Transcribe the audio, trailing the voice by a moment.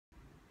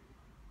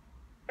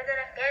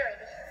FBI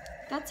lady.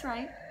 That's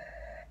right.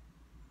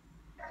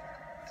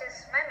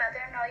 Does my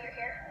mother know you're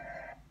here?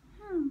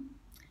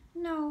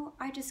 No,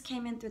 I just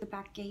came in through the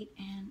back gate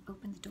and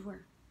opened the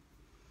door.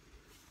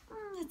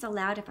 It's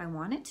allowed if I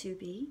want it to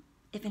be.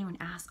 If anyone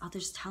asks, I'll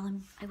just tell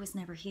them I was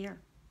never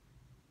here.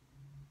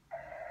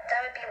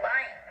 That would be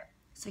lying.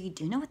 So you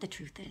do know what the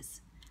truth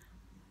is.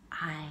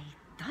 I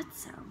thought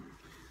so.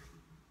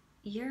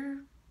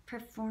 Your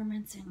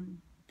performance in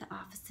the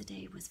office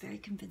today was very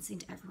convincing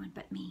to everyone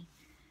but me.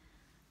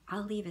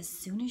 I'll leave as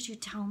soon as you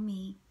tell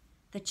me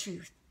the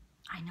truth.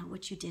 I know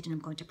what you did and I'm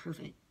going to prove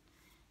it.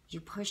 You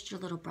pushed your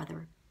little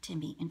brother,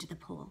 Timmy, into the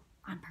pool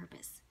on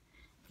purpose.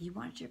 You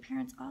wanted your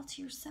parents all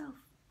to yourself.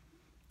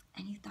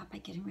 And you thought by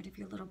getting rid of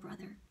your little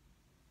brother,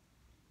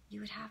 you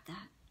would have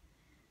that.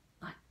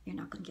 But you're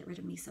not going to get rid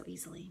of me so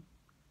easily.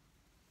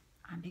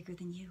 I'm bigger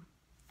than you,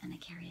 and I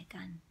carry a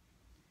gun.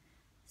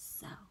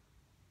 So,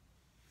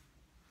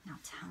 now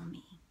tell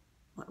me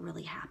what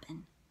really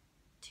happened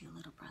to your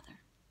little brother.